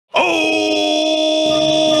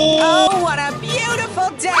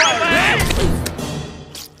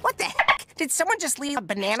Did someone just leave a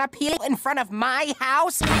banana peel in front of my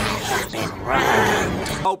house?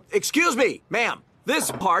 Oh, excuse me, ma'am. This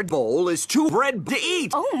hard bowl is too red to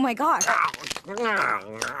eat. Oh my gosh.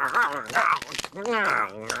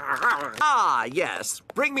 Ah, yes.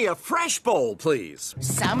 Bring me a fresh bowl, please.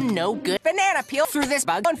 Some no good banana peel threw this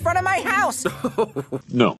bug in front of my house.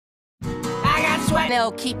 No. I got sweat.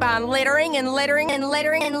 They'll keep on littering and littering and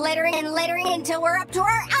littering and littering and littering until we're up to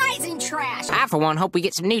our eyes in trash. I, for one, hope we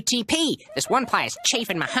get some new TP. This one ply is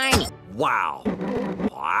chafing behind me. Wow.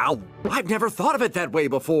 Wow. I've never thought of it that way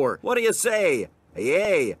before. What do you say?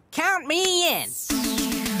 Yay. Count me in.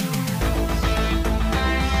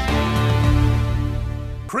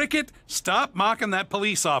 Cricket, stop mocking that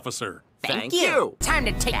police officer. Thank you. Time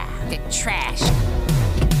to take out the trash.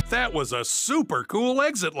 That was a super cool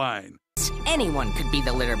exit line. Anyone could be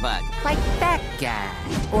the litter bug. Like that guy.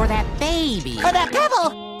 Or that baby. Or that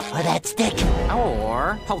pebble. Or that stick.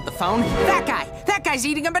 Or, hold the phone, that guy. That guy's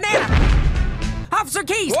eating a banana. Officer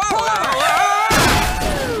Keys, pull over.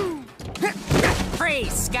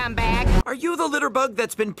 Freeze, scumbag. Are you the litter bug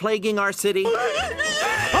that's been plaguing our city?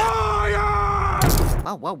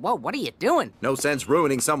 Whoa, whoa, whoa, what are you doing? No sense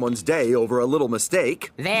ruining someone's day over a little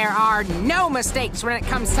mistake. There are no mistakes when it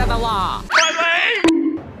comes to the law.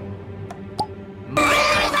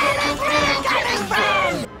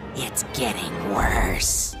 It's getting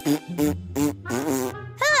worse.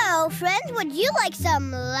 Hello, friends. Would you like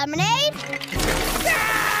some lemonade?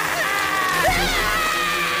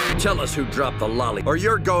 Tell us who dropped the lolly, or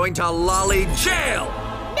you're going to lolly jail!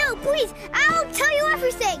 No, please. I'll tell you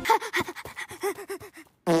everything.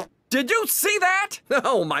 Did you see that?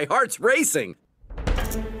 Oh, my heart's racing.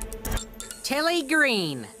 Tilly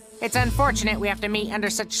Green. It's unfortunate we have to meet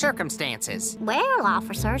under such circumstances. Well,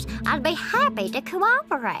 officers, I'd be happy to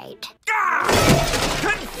cooperate. Ah!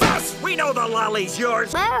 Confess! We know the lolly's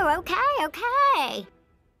yours! Oh, okay.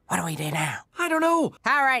 What do we do now? I don't know.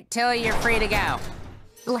 All right, Tilly, you're free to go.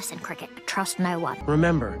 Listen, Cricket, trust no one.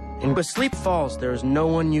 Remember, in Sleep Falls, there is no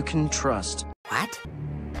one you can trust. What?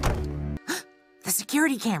 The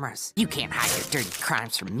security cameras. You can't hide your dirty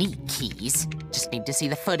crimes from me, Keys. Just need to see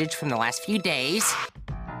the footage from the last few days.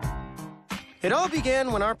 It all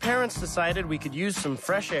began when our parents decided we could use some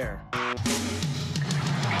fresh air.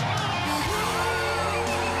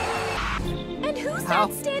 And who's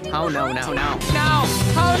that standing Oh, no, behind no, you? no. No!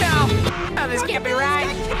 Oh, no! Oh, this can't be right.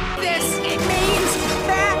 This means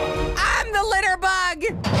that I'm the litter bug!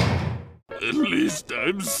 At least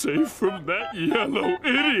I'm safe from that yellow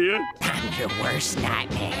idiot. I'm your worst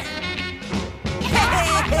nightmare.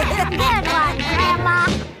 Good one, Grandma.